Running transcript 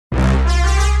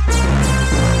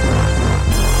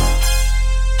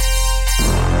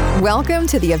Welcome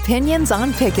to the Opinions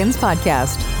on Pickens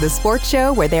podcast, the sports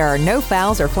show where there are no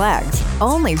fouls or flags,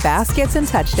 only baskets and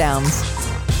touchdowns.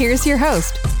 Here's your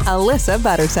host, Alyssa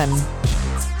Butterson.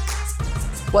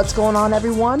 What's going on,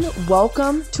 everyone?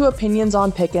 Welcome to Opinions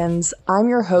on Pickens. I'm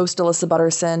your host, Alyssa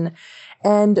Butterson,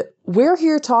 and we're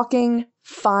here talking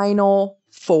Final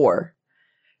Four.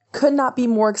 Could not be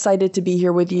more excited to be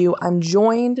here with you. I'm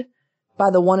joined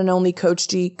by the one and only Coach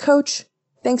G. Coach,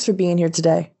 thanks for being here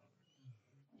today.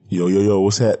 Yo,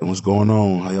 what's happening? What's going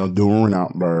on? How y'all doing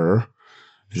out there?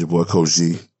 It's your boy, Coach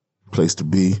G. Place to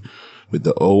be with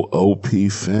the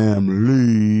OOP family.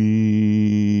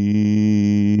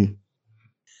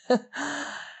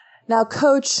 Now,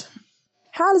 Coach,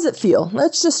 how does it feel?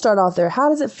 Let's just start off there. How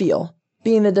does it feel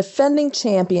being the defending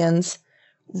champions,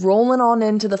 rolling on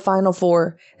into the Final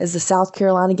Four as the South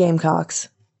Carolina Gamecocks?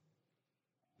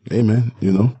 Hey, man,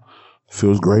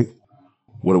 feels great.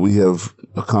 What we have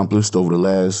accomplished over the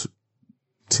last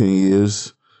 10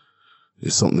 years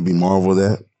is something to be marveled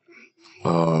at.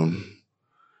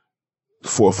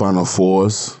 4 Final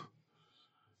Fours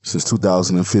since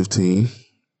 2015.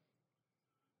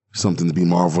 Something to be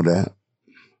marveled at.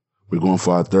 We're going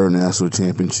for our third national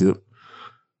championship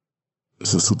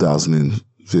since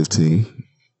 2015.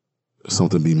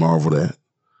 Something to be marveled at.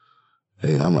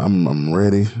 Hey, I'm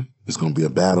ready. It's going to be a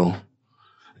battle.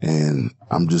 And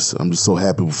I'm just so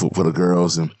happy for the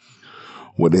girls and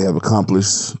what they have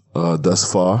accomplished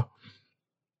thus far.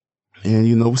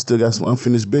 And, we still got some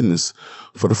unfinished business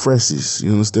for the freshies.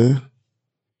 You understand?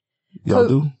 Y'all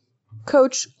do?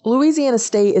 Coach, Louisiana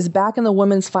State is back in the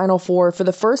women's Final Four for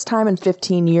the first time in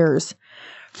 15 years.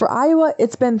 For Iowa,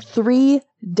 it's been 3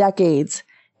 decades.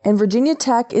 And Virginia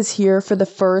Tech is here for the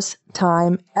first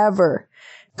time ever.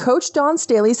 Coach Dawn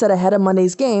Staley said ahead of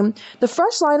Monday's game, the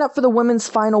fresh lineup for the women's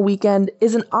final weekend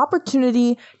is an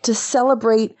opportunity to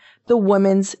celebrate the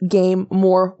women's game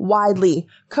more widely.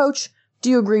 Coach, do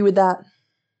you agree with that?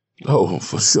 Oh,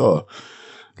 for sure.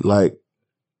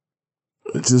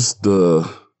 Just the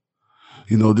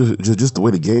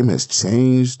way the game has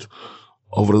changed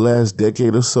over the last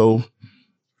decade or so.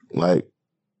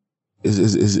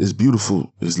 It's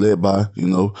beautiful. It's led by,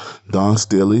 Dawn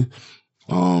Staley.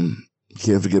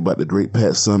 Can't forget about the great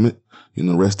Pat Summitt,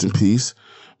 rest in peace.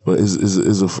 But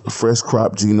it's a fresh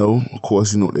crop, Gino. Of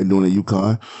course, what they're doing at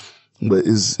UConn. But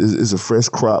it's a fresh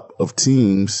crop of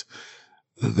teams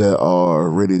that are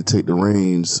ready to take the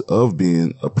reins of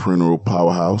being a perennial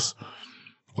powerhouse.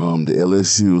 The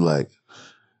LSU,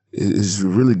 is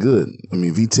really good. I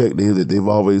mean, VTech, they've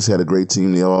always had a great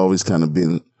team. They've always kind of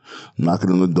been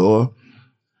knocking on the door.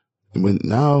 But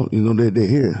now, they're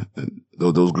here.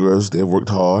 Those girls, they've worked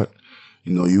hard.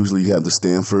 Usually you have the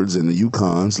Stanfords and the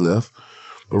UConns left.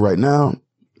 But right now,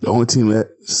 the only team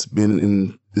that's been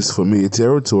in this familiar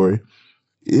territory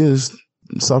is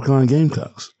South Carolina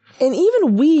Gamecocks. And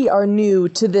even we are new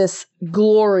to this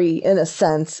glory, in a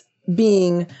sense,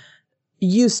 being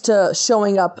used to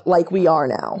showing up like we are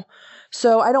now.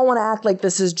 So I don't want to act like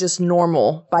this is just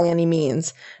normal by any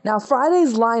means. Now,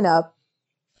 Friday's lineup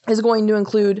is going to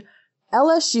include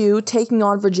LSU taking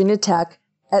on Virginia Tech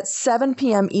at 7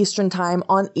 p.m. Eastern Time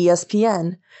on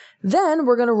ESPN. Then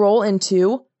we're going to roll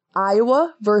into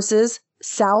Iowa versus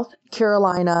South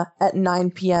Carolina at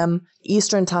 9 p.m.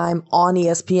 Eastern Time on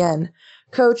ESPN.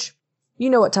 Coach, you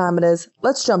know what time it is.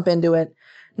 Let's jump into it.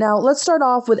 Now, let's start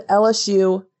off with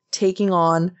LSU taking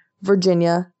on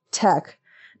Virginia Tech.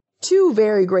 2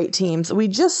 very great teams. We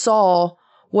just saw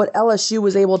what LSU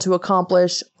was able to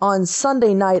accomplish on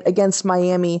Sunday night against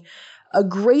Miami. A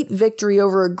great victory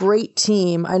over a great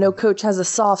team. I know Coach has a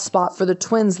soft spot for the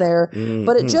Twins there,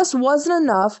 but it just wasn't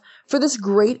enough for this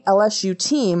great LSU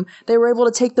team. They were able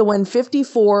to take the win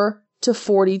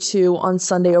 54-42 on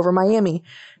Sunday over Miami.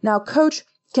 Now, Coach,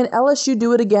 can LSU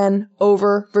do it again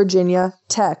over Virginia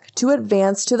Tech to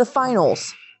advance to the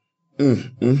finals? This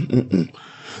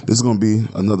is going to be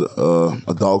another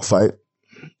a dogfight.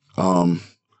 What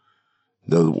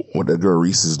that girl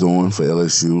Reese is doing for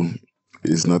LSU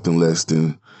is nothing less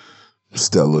than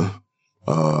stellar.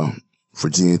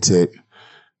 Virginia Tech,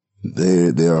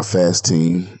 they're a fast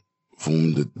team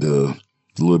from the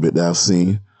little bit that I've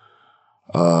seen.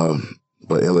 But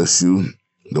LSU,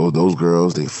 those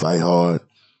girls, they fight hard.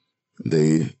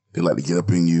 They like to get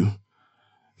up in you.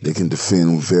 They can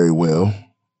defend very well.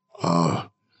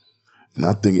 And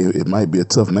I think it might be a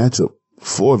tough matchup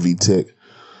for VTech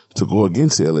to go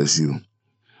against LSU.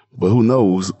 But who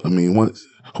knows? I mean,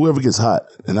 whoever gets hot,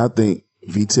 and I think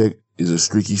VTech is a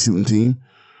streaky shooting team,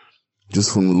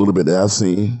 just from a little bit that I've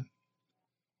seen.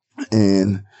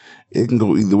 And it can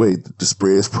go either way. The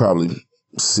spread's probably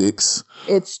 6.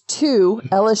 It's 2.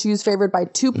 LSU's favored by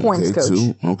 2 points, Okay, Coach.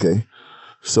 2. Okay.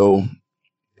 So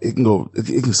it can go.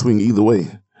 It can swing either way.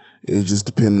 It's just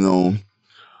depending on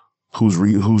who's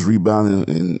rebounding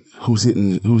and who's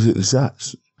hitting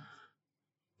shots.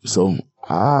 So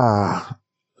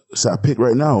should I pick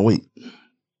right now? Wait.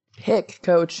 Pick,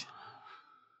 Coach.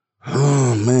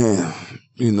 Oh man,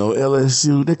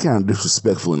 LSU, they're kind of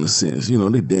disrespectful in a sense.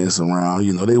 They dance around.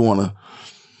 They want to,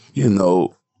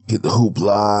 get the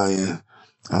hoopla. And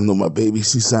I know my baby,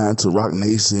 she signed to Rock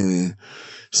Nation and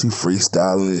she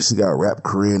freestyling and she got a rap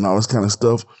career and all this kind of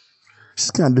stuff.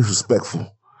 She's kind of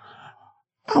disrespectful.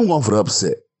 I'm going for the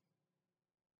upset.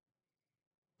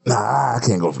 Nah, I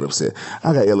can't go for the upset.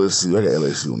 I got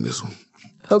LSU on this one.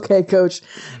 Okay, Coach.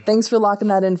 Thanks for locking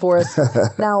that in for us.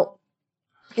 Now,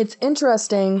 it's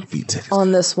interesting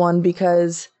on this one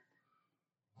because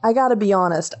I got to be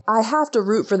honest. I have to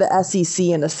root for the SEC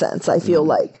in a sense, I feel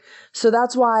like. So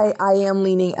that's why I am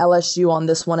leaning LSU on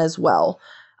this one as well.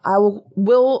 I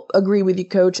will agree with you,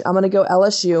 Coach. I'm going to go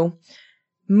LSU.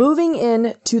 Moving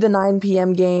in to the 9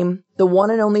 p.m. game, the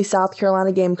one and only South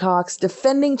Carolina Gamecocks,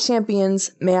 defending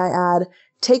champions, may I add,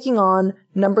 taking on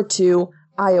number 2,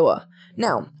 Iowa.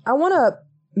 Now, I want to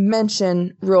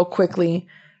mention real quickly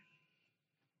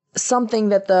something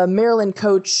that the Maryland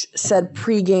coach said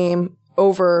pregame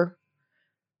over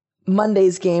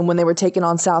Monday's game when they were taking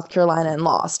on South Carolina and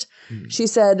lost. She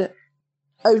said,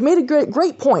 made a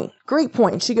great point. Great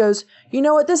point. She goes, you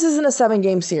know what? This isn't a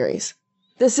 7-game series.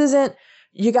 This isn't,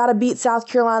 you got to beat South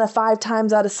Carolina 5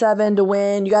 times out of 7 to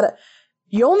win.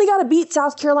 You only got to beat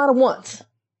South Carolina once.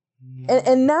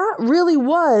 And that really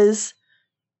was,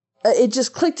 it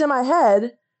just clicked in my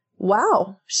head.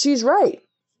 Wow, she's right.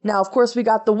 Now, of course, we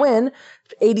got the win,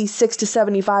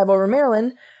 86-75 over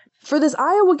Maryland. For this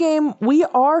Iowa game, we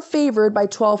are favored by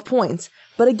 12 points.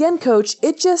 But again, Coach,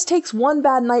 it just takes one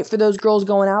bad night for those girls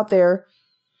going out there.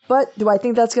 But do I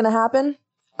think that's going to happen?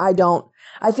 I don't.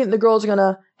 I think the girls are going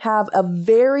to have a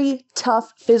very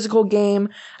tough physical game.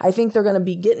 I think they're going to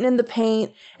be getting in the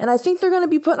paint. And I think they're going to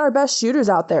be putting our best shooters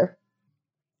out there.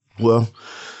 Well,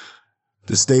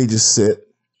 the stage is set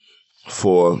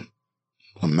for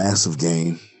a massive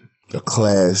game, a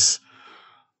clash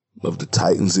of the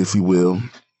Titans, if you will.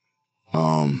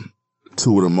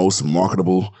 2 of the most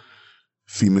marketable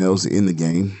females in the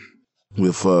game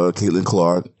with Caitlin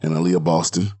Clark and Aaliyah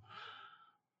Boston.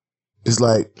 It's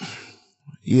like,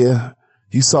 yeah,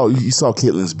 you saw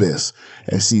Caitlin's best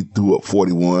as she threw up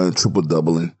 41, triple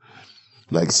doubling.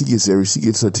 Like she gets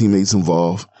her teammates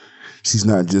involved. She's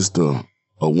not just a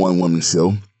one-woman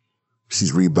show.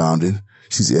 She's rebounding.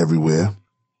 She's everywhere.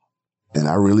 And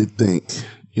I really think,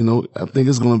 I think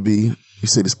it's going to be, you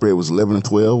say the spread was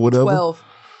 11-12, whatever. 12.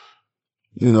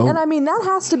 And I mean, that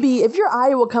has to be, if you're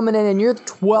Iowa coming in and you're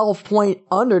 12-point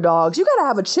underdogs, you got to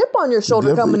have a chip on your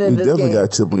shoulder coming into this game. You definitely got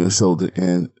a chip on your shoulder.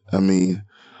 And I mean,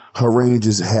 her range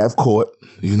is half court,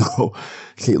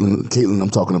 Caitlin I'm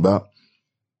talking about.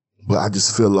 But I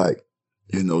just feel like,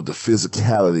 the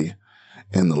physicality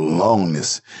and the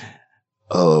longness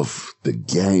of the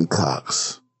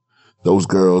Gamecocks, those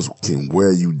girls can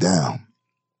wear you down.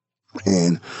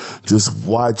 And just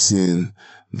watching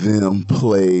them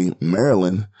play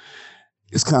Maryland,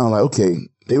 it's kind of like, okay,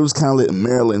 they was kind of letting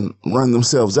Maryland run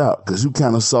themselves out because you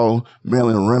kind of saw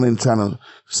Maryland running, trying to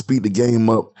speed the game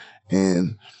up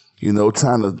and,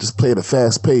 trying to just play at a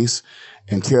fast pace.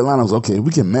 And Carolina was, okay,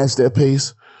 we can match that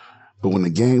pace. But when the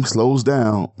game slows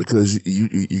down, because you're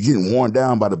getting worn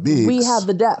down by the bigs. We have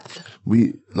the depth.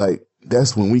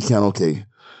 That's when we can, okay,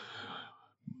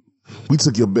 we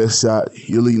took your best shot.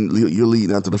 You're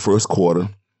leading after the first quarter.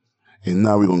 And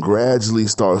now we're going to gradually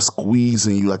start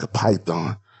squeezing you like a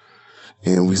python.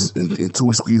 And until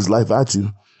we squeeze life out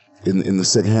you in the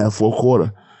second half, fourth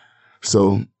quarter.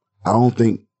 So I don't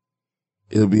think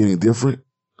it'll be any different.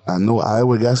 I know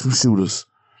Iowa got some shooters.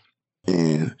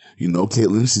 And,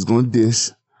 Caitlin, she's going to dish.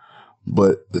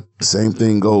 But the same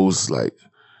thing goes,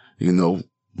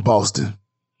 Boston.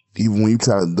 Even when you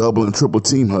try to double and triple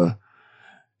team her,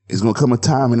 it's going to come a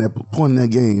time in that point in that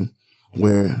game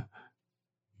where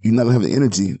you're not going to have the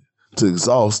energy to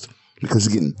exhaust because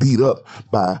you're getting beat up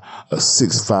by a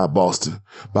 6'5" Boston,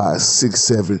 by a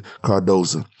 6'7"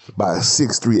 Cardozo, by a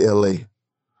 6'3" LA.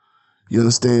 You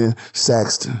understand?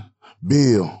 Saxton,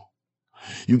 Bill.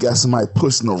 You got somebody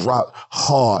pushing the rock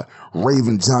hard.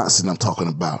 Raven Johnson, I'm talking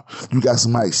about. You got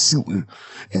somebody shooting,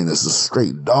 and it's a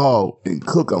straight dog. And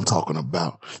Cook, I'm talking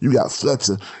about. You got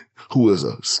Fletcher, who is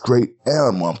a straight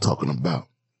animal, I'm talking about.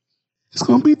 It's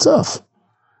going to be tough.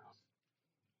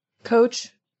 Coach,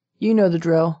 you know the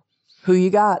drill. Who you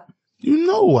got? You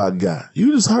know who I got.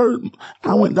 You just heard.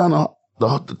 I went down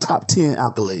the top 10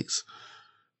 accolades.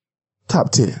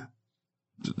 Top 10.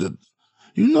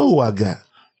 You know who I got.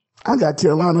 I got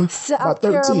Carolina. South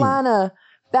Carolina,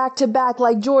 back-to-back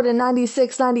like Jordan,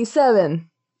 96, 97.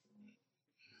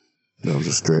 That was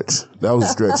a stretch.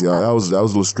 Y'all. That was a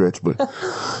little stretch, but...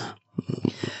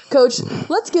 Coach,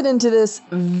 let's get into this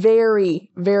very,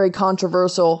 very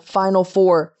controversial Final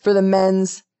Four for the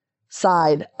men's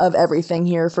side of everything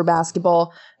here for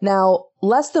basketball. Now,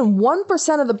 less than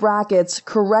 1% of the brackets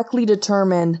correctly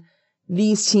determined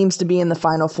these teams to be in the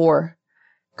Final Four.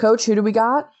 Coach, who do we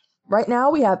got? Right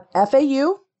now, we have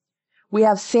FAU, we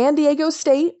have San Diego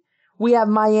State, we have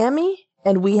Miami,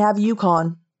 and we have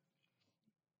UConn.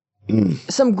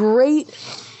 Some great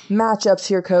matchups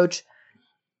here, Coach.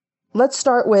 Let's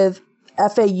start with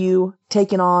FAU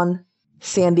taking on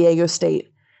San Diego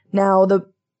State. Now, the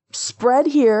spread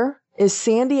here is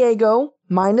San Diego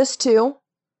 -2.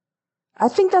 I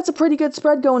think that's a pretty good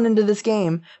spread going into this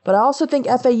game, but I also think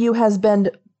FAU has been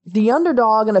the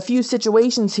underdog in a few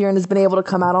situations here and has been able to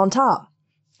come out on top.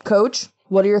 Coach,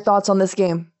 what are your thoughts on this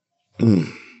game?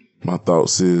 My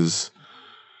thoughts is,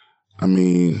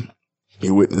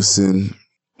 you're witnessing,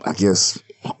 I guess,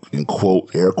 in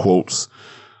air quotes,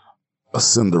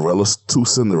 two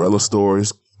Cinderella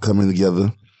stories coming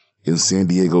together in San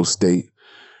Diego State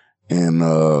and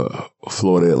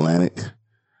Florida Atlantic.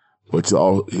 But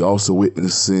you're also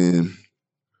witnessing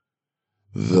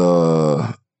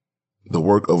the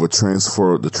work of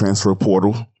the transfer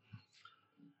portal.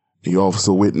 You're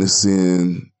also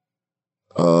witnessing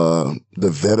the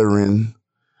veteran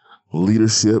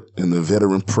leadership and the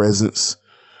veteran presence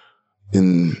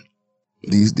in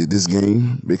this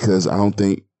game, because I don't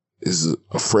think is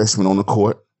a freshman on the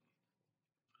court.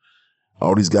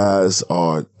 All these guys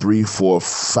are 3, 4,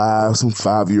 5, some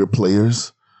 5-year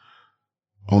players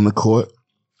on the court.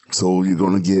 So you're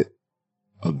going to get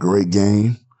a great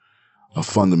game, a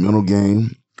fundamental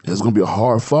game. It's going to be a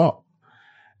hard fought.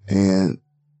 And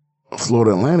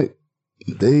Florida Atlantic,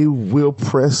 they will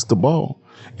press the ball,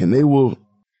 and they won't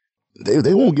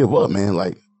give up, man.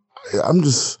 Like, I'm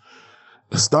just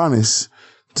astonished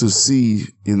to see,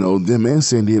 them and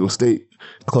San Diego State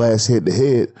clash head to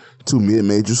head, two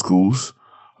mid-major schools.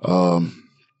 And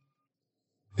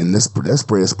that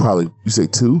spread is probably, you say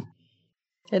 2?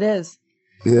 It is.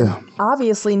 Yeah.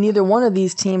 Obviously, neither one of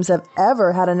these teams have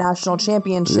ever had a national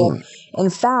championship. Yeah. In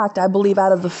fact, I believe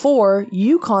out of the 4,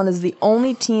 UConn is the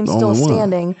only team still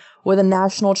standing with a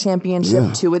national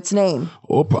championship to its name.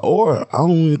 Or I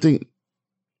don't even think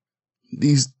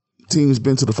these teams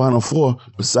been to the Final Four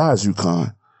besides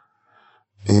UConn.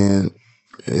 And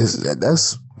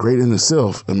that's great in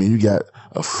itself. You got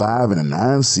a 5 and a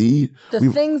 9 seed.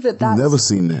 We've never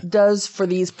seen that does for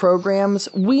these programs,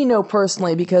 we know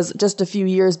personally, because just a few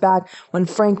years back when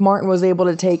Frank Martin was able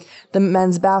to take the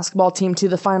men's basketball team to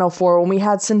the Final Four, when we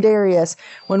had Sindarius,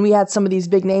 when we had some of these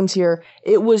big names here,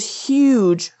 it was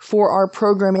huge for our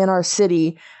program and our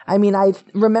city. I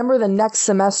remember the next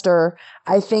semester,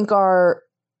 I think our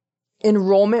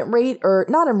enrollment rate, or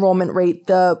not enrollment rate,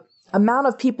 the amount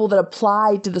of people that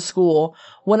applied to the school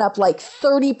went up like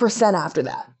 30% after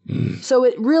that. So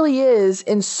it really is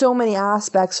in so many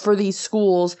aspects for these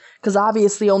schools, because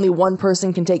obviously only one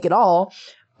person can take it all,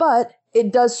 but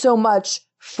it does so much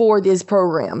for these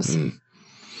programs.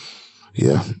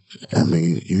 Yeah.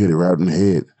 You hit it right in the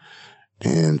head.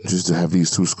 And just to have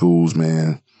these two schools,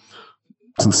 man,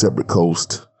 two separate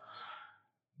coasts,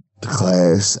 the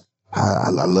clash, I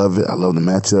love it. I love the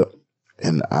matchup.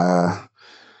 And I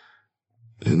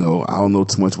don't know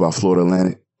too much about Florida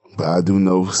Atlantic, but I do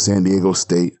know San Diego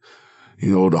State,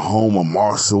 the home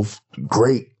of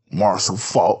great Marshall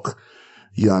Faulk.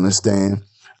 You understand?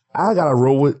 I got to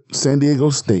roll with San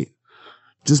Diego State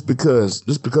just because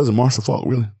of Marshall Faulk,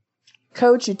 really.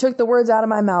 Coach, you took the words out of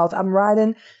my mouth. I'm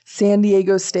riding San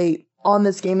Diego State on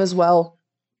this game as well.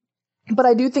 But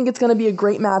I do think it's going to be a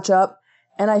great matchup,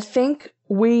 and I think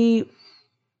we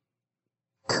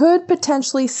could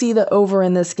potentially see the over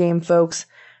in this game, folks.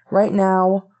 Right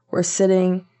now, we're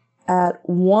sitting at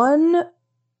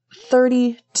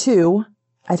 132.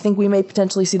 I think we may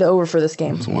potentially see the over for this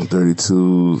game. It's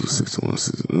 132,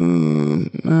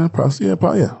 61, probably,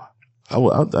 yeah.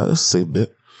 I'll say a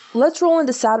bit. Let's roll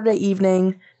into Saturday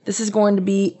evening. This is going to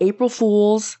be April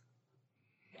Fool's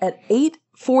at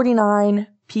 8:49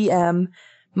 p.m.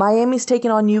 Miami's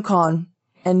taking on UConn,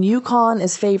 and UConn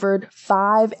is favored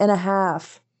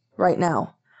 5.5 right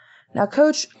now. Now,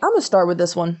 Coach, I'm going to start with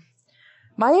this one.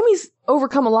 Miami's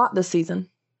overcome a lot this season.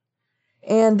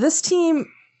 And this team,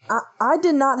 I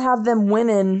did not have them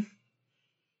winning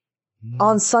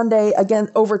on Sunday again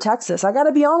over Texas. I got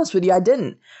to be honest with you, I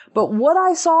didn't. But what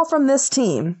I saw from this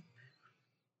team,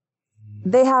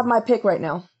 they have my pick right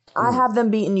now. I have them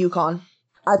beating UConn.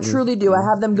 I truly do. I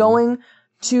have them going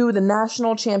to the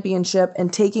national championship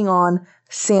and taking on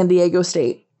San Diego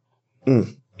State. Ooh,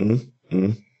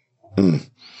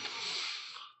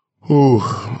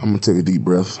 I'm going to take a deep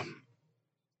breath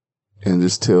and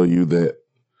just tell you that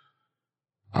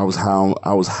I was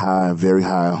high, very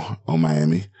high on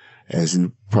Miami, as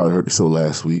you probably heard the show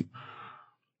last week,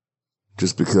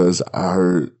 just because I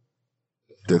heard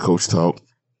their coach talk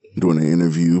during the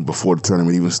interview before the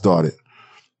tournament even started.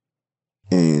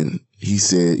 And he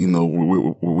said, you know,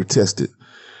 we're tested.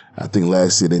 I think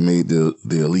last year they made the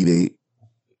Elite Eight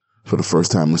for the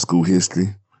first time in school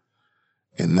history.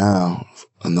 And now,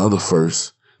 another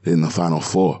first, they're in the Final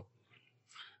Four.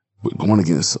 But going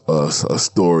against a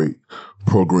storied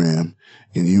program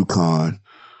in UConn,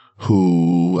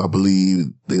 who I believe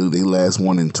they last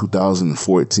won in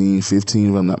 2014, 15,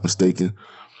 if I'm not mistaken,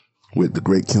 with the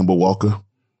great Kemba Walker.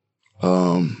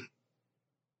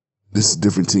 This is a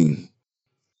different team.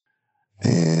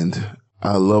 And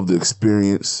I love the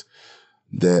experience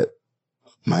that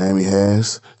Miami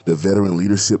has, the veteran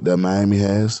leadership that Miami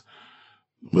has.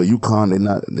 But UConn,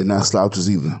 they're not slouches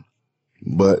either.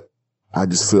 But I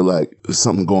just feel like there's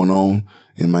something going on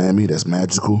in Miami that's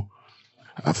magical.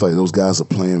 I feel like those guys are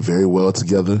playing very well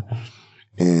together.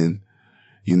 And,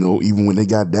 you know, even when they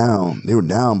got down, they were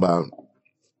down by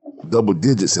double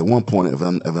digits at one point, if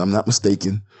I'm not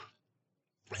mistaken.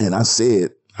 And I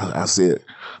said,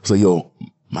 so yo,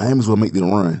 Miami's gonna make the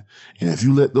run. And if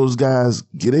you let those guys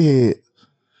get ahead,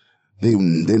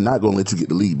 they're not gonna let you get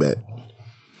the lead back.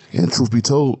 And truth be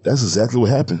told, that's exactly what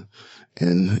happened.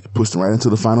 And it pushed them right into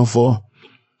the Final Four.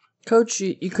 Coach,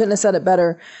 you couldn't have said it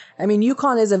better. I mean,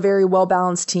 UConn is a very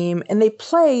well-balanced team, and they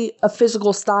play a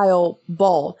physical style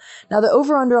ball. Now, the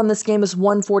over-under on this game is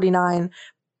 149,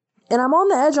 and I'm on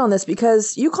the edge on this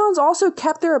because UConn's also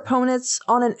kept their opponents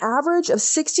on an average of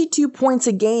 62 points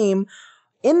a game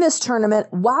in this tournament,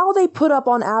 while they put up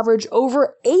on average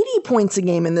over 80 points a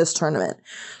game in this tournament.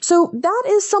 So that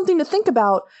is something to think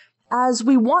about, as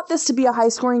we want this to be a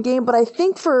high-scoring game, but I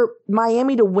think for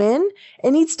Miami to win,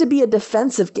 it needs to be a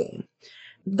defensive game.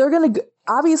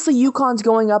 Obviously, UConn's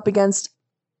going up against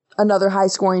another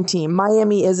high-scoring team.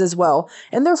 Miami is as well.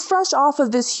 And they're fresh off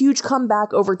of this huge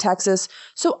comeback over Texas.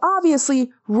 So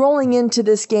obviously, rolling into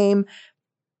this game,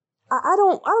 I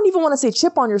don't even want to say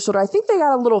chip on your shoulder. I think they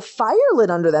got a little fire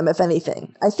lit under them, if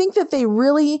anything. I think that they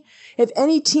really, if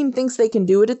any team thinks they can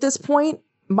do it at this point,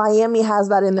 Miami has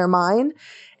that in their mind.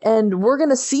 And we're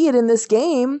going to see it in this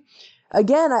game.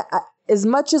 Again, as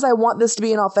much as I want this to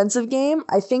be an offensive game,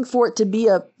 I think for it to be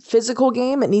a physical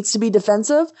game, it needs to be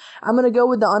defensive. I'm going to go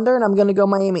with the under, and I'm going to go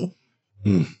Miami.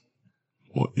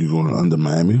 Well, you're going under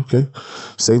Miami? Okay.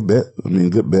 Safe bet. I mean,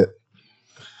 good bet.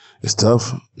 It's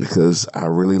tough because I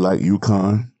really like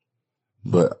UConn,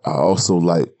 but I also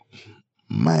like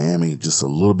Miami just a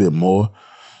little bit more.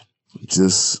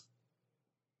 Just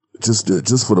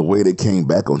for the way they came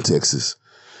back on Texas.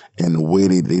 And the way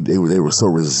they were so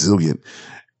resilient,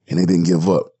 and they didn't give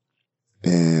up,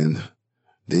 and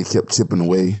they kept chipping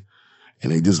away,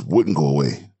 and they just wouldn't go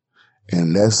away,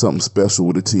 and that's something special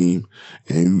with a team.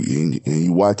 And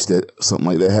you watch that something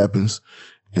like that happens,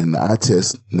 and the eye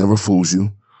test never fools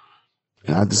you.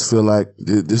 And I just feel like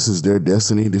this is their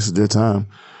destiny, this is their time,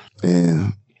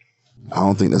 and I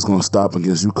don't think that's going to stop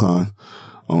against UConn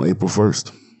on April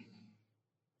 1st.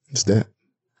 It's that.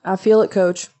 I feel it,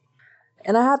 Coach.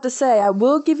 And I have to say, I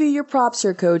will give you your props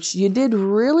here, Coach. You did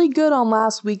really good on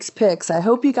last week's picks. I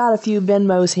hope you got a few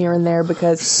Venmos here and there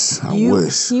because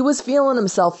he was feeling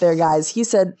himself there, guys. He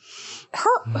said,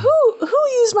 "Who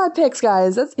used my picks,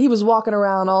 guys?" He was walking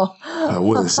around all. I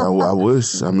wish.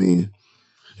 I mean,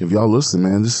 if y'all listen,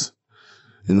 man, just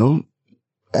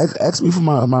ask me for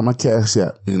my Cash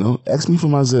App. Ask me for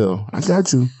my Zelle. I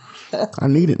got you. I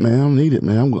need it, man.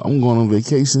 I'm going on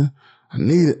vacation. I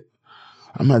need it.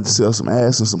 I'm going to have to sell some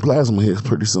ass and some plasma here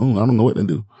pretty soon. I don't know what to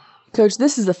do. Coach,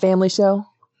 this is a family show.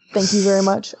 Thank you very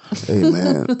much. Hey,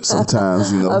 man, sometimes,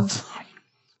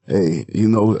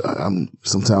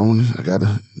 sometimes I got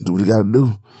to do what I got to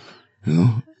do,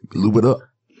 lube it up.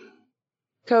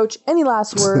 Coach, any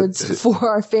last words for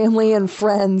our family and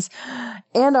friends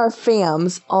and our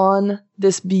fams on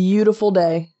this beautiful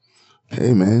day?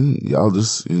 Hey, man, y'all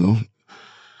just,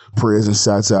 prayers and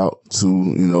shouts out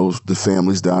to, the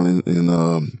families down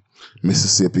in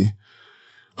Mississippi.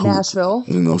 Nashville.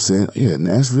 You know what I'm saying? Yeah,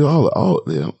 Nashville, all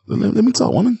yeah. Let me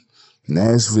talk, woman.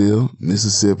 Nashville,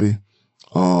 Mississippi.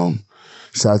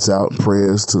 Shouts out and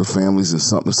prayers to the families in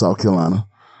Sumter, South Carolina.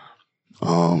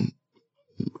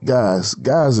 Guys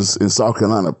in South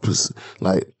Carolina,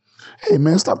 like, hey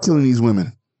man, stop killing these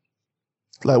women.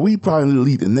 Like, we probably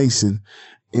lead the nation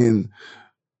in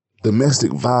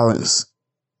domestic violence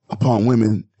upon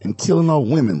women and killing all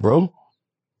women, bro.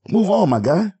 Move on, my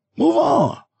guy. Move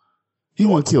on. You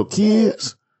want to kill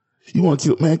kids? You want to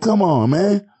kill, man, come on,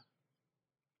 man.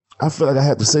 I feel like I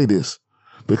have to say this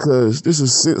because this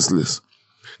is senseless.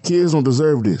 Kids don't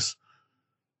deserve this.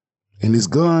 And these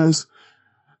guns,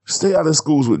 stay out of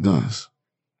schools with guns.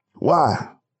 Why?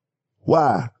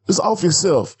 Why? It's off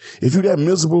yourself. If you're that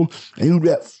miserable and you're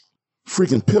that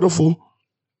freaking pitiful,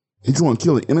 and you want to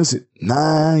kill an innocent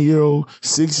 9-year-old,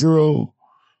 6-year-old,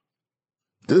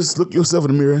 just look yourself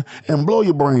in the mirror and blow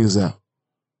your brains out.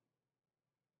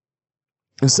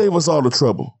 And save us all the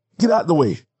trouble. Get out the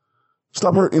way.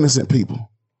 Stop hurting innocent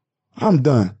people. I'm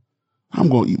done. I'm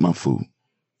going to eat my food.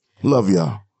 Love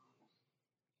y'all.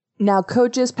 Now,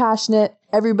 Coach is passionate.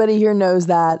 Everybody here knows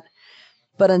that.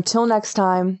 But until next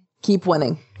time, keep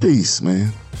winning. Peace,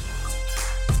 man.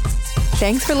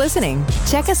 Thanks for listening.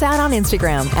 Check us out on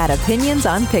Instagram at Opinions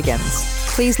on Pickens.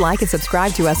 Please like and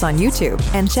subscribe to us on YouTube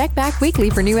and check back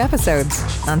weekly for new episodes.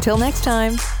 Until next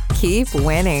time, keep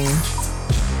winning.